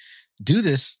do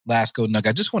this last Golden Nugget,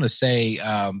 I just want to say,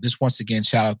 just once again,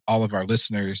 shout out all of our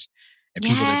listeners and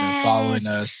people that have been following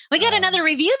us. We got another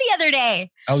review the other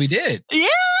day. Oh, we did? Yeah.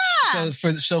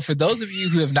 So for those of you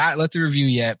who have not left the review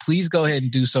yet, please go ahead and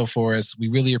do so for us. We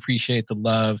really appreciate the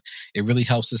love. It really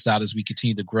helps us out as we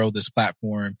continue to grow this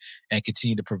platform and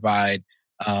continue to provide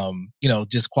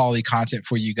just quality content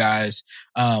for you guys.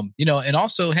 And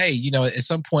also, hey, at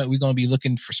some point we're going to be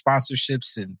looking for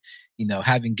sponsorships and,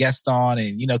 having guests on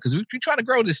and, because we're trying to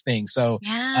grow this thing. So,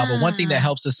 but one thing that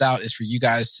helps us out is for you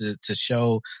guys to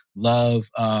show love,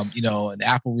 an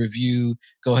Apple review,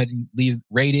 go ahead and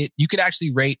rate it. You can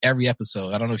actually rate every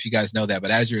episode. I don't know if you guys know that, but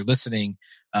as you're listening,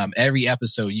 every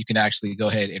episode, you can actually go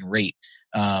ahead and rate,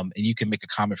 and you can make a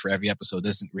comment for every episode. It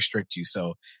doesn't restrict you.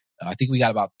 So, I think we got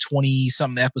about 20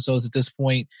 something episodes at this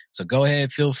point. So go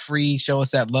ahead, feel free, show us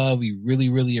that love. We really,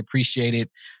 really appreciate it.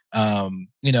 And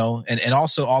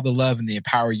also all the love in the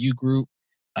Empower You group.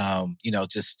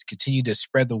 Just continue to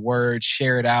spread the word,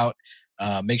 share it out.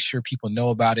 Make sure people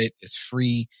know about it. It's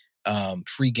free,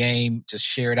 free game. Just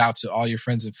share it out to all your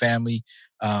friends and family.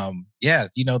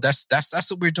 That's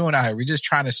what we're doing out here. We're just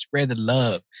trying to spread the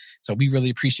love. So we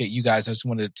really appreciate you guys. I just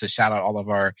wanted to shout out all of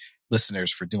our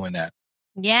listeners for doing that.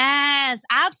 Yes,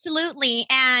 absolutely.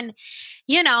 And,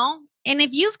 and if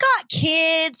you've got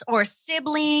kids or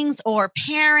siblings or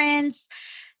parents,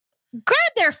 grab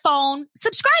their phone,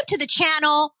 subscribe to the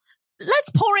channel. Let's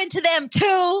pour into them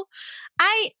too.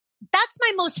 That's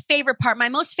my most favorite part. My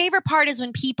most favorite part is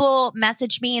when people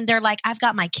message me and they're like, I've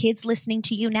got my kids listening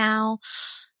to you now.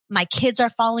 My kids are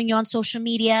following you on social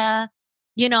media.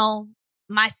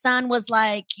 My son was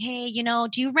like, hey,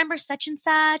 do you remember such and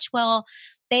such? Well,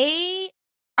 they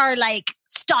are like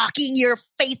stalking your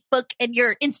Facebook and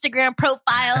your Instagram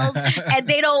profiles and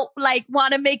they don't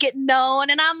want to make it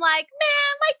known. And I'm like,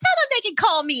 man, tell them they can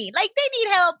call me. They need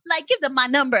help. Give them my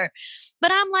number.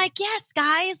 But I'm like, yes,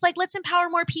 guys, let's empower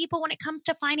more people when it comes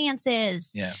to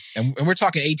finances. Yeah. And we're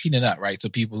talking 18 and up, right? So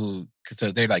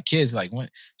so they're like kids, what,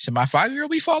 should my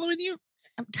 5-year-old be following you?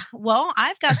 Well,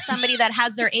 I've got somebody that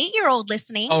has their 8-year-old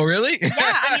listening. Oh, really? Yeah.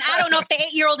 I don't know if the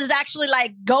 8-year-old is actually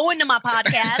going to my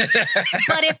podcast,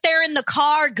 but if they're in the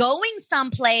car going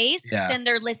someplace, then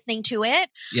they're listening to it.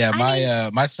 Yeah.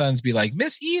 My sons be like,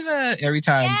 Miss Eva, every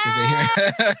time. Yeah.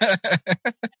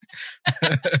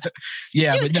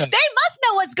 Yeah, Shoot, but no. They must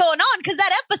know what's going on because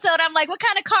that episode, I'm like, what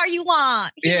kind of car you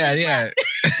want? Yeah.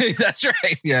 That's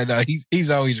right. Yeah, no,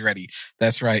 he's always ready.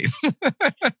 That's right.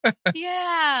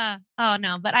 Yeah. Oh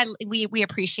no, but we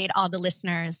appreciate all the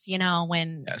listeners.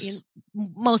 When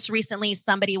most recently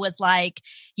somebody was like,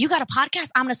 "You got a podcast?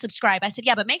 I'm going to subscribe." I said,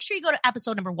 "Yeah, but make sure you go to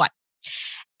episode number 1."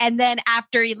 And then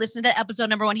after he listened to episode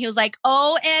number 1, he was like,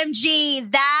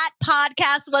 OMG, that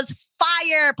podcast was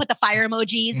fire. Put the fire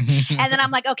emojis. And then I'm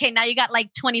like, okay, now you got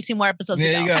 22 more episodes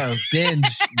there to go. You go.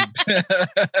 Binge.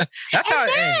 That's how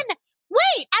it ends.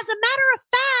 Wait, as a matter of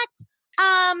fact,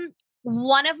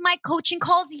 one of my coaching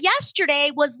calls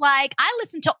yesterday was like, I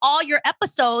listened to all your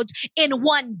episodes in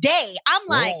one day. I'm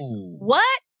like,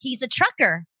 what? He's a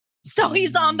trucker. So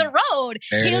he's on the road.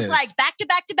 He was like, back to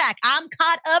back to back. I'm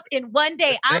caught up in one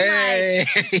day. I'm like,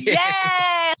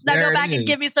 yes. Now go back and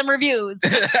give me some reviews.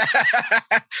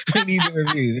 We need the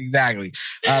reviews. Exactly.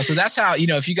 So that's how,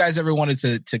 if you guys ever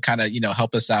wanted to kind of,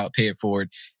 help us out, pay it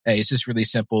forward. Hey, it's just really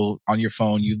simple on your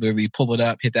phone. You literally pull it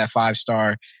up, hit that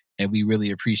 5-star, and we really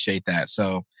appreciate that.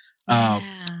 So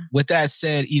with that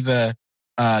said, Eva,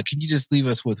 can you just leave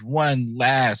us with one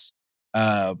last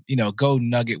golden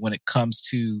nugget when it comes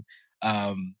to,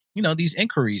 these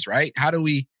inquiries, right? How do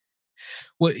we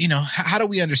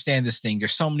understand this thing?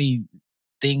 There's so many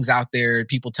things out there,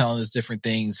 people telling us different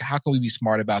things. How can we be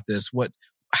smart about this? What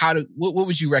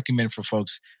would you recommend for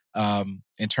folks,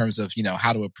 in terms of,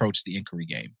 how to approach the inquiry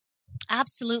game?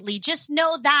 Absolutely. Just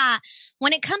know that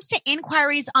when it comes to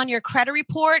inquiries on your credit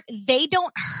report, they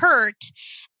don't hurt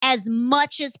as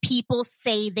much as people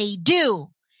say they do.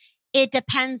 It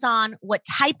depends on what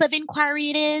type of inquiry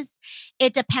it is.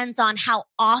 It depends on how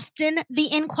often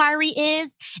the inquiry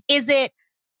is. Is it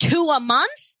 2 a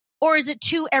month or is it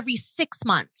 2 every 6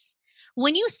 months?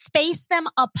 When you space them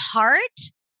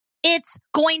apart, it's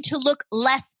going to look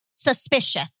less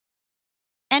suspicious.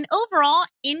 And overall,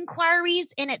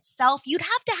 inquiries in itself, you'd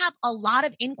have to have a lot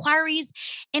of inquiries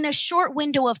in a short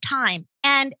window of time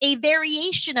and a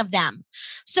variation of them.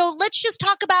 So let's just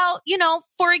talk about,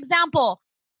 for example,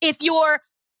 if you're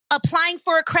applying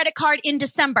for a credit card in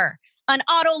December, an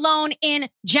auto loan in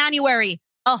January,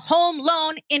 a home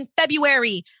loan in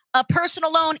February, a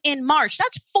personal loan in March,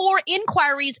 that's 4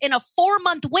 inquiries in a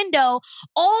 4-month window,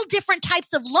 all different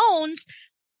types of loans.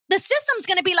 the system's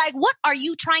going to be like, what are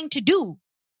you trying to do?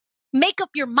 Make up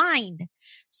your mind.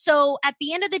 So at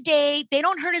the end of the day, they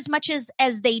don't hurt as much as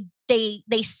they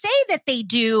say that they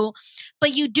do,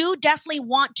 but you do definitely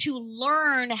want to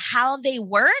learn how they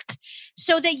work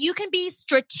so that you can be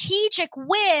strategic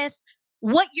with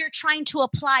what you're trying to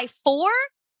apply for,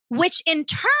 which in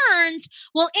turns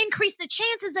will increase the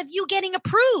chances of you getting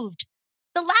approved.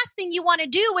 The last thing you want to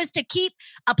do is to keep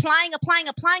applying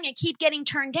and keep getting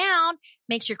turned down.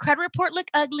 Makes your credit report look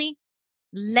ugly.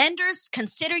 Lenders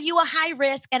consider you a high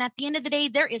risk. And at the end of the day,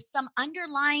 there is some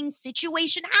underlying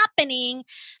situation happening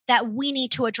that we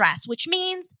need to address, which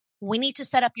means we need to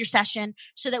set up your session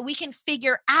so that we can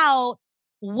figure out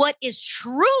what is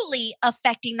truly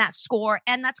affecting that score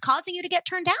and that's causing you to get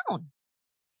turned down.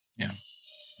 Yeah.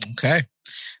 Okay.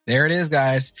 There it is,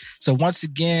 guys. So once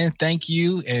again, thank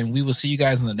you. And we will see you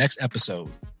guys in the next episode.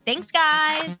 Thanks,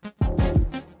 guys.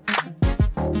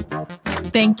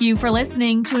 Thank you for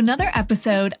listening to another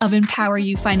episode of Empower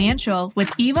You Financial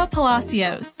with Eva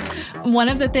Palacios. One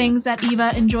of the things that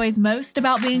Eva enjoys most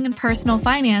about being in personal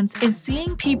finance is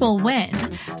seeing people win.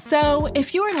 So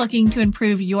if you are looking to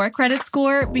improve your credit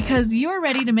score because you're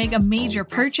ready to make a major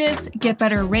purchase, get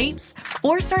better rates,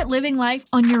 or start living life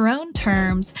on your own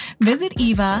terms, visit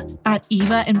Eva at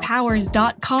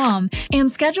evaempowers.com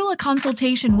and schedule a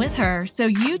consultation with her so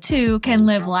you too can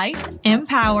live life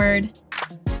empowered.